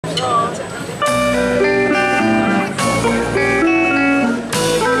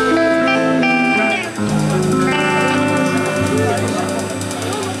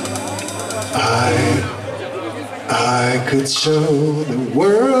could show the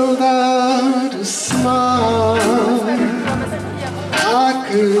world how to smile. I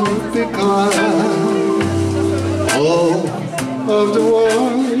could become all of the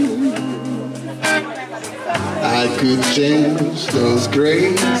world. I could change those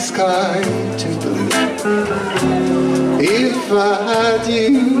gray skies to blue if I had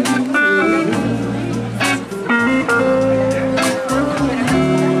you.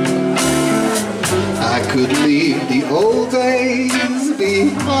 I could leave the old days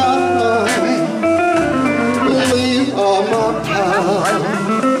behind, leave all my past,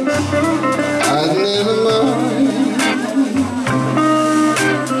 I'd never mind.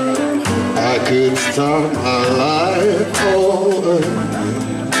 I could start my life over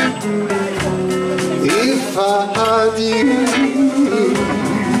if I had you.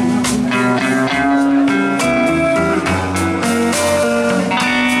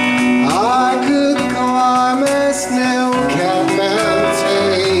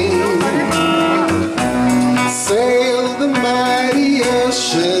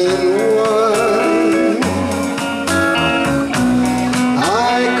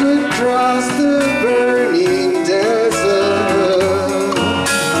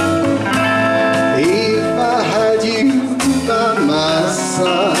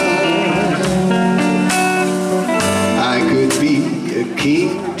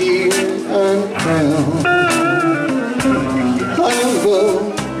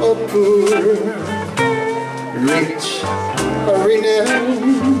 Rich or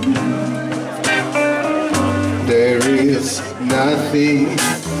renowned, there is nothing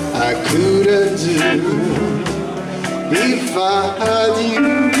I couldn't do if I had you.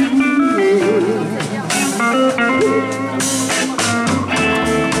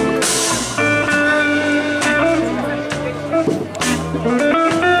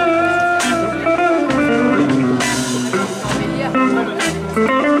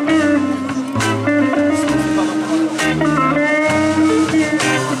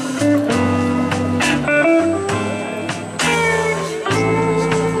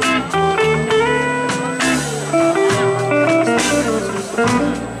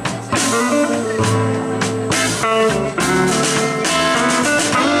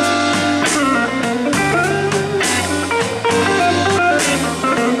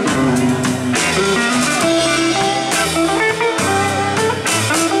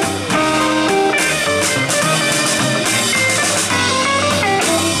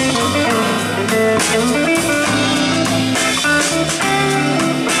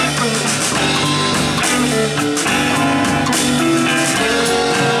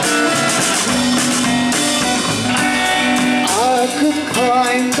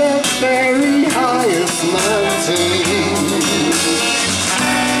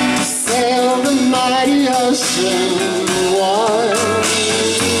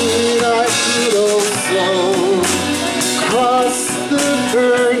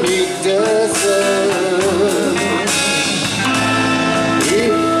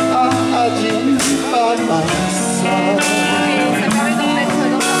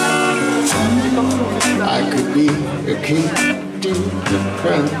 I could be a king to the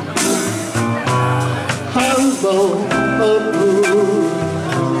crown, humble or poor,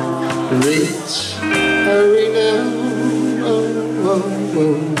 rich or renowned.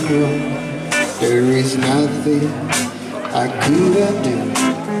 There is nothing I couldn't do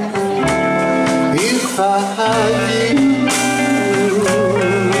if I had you.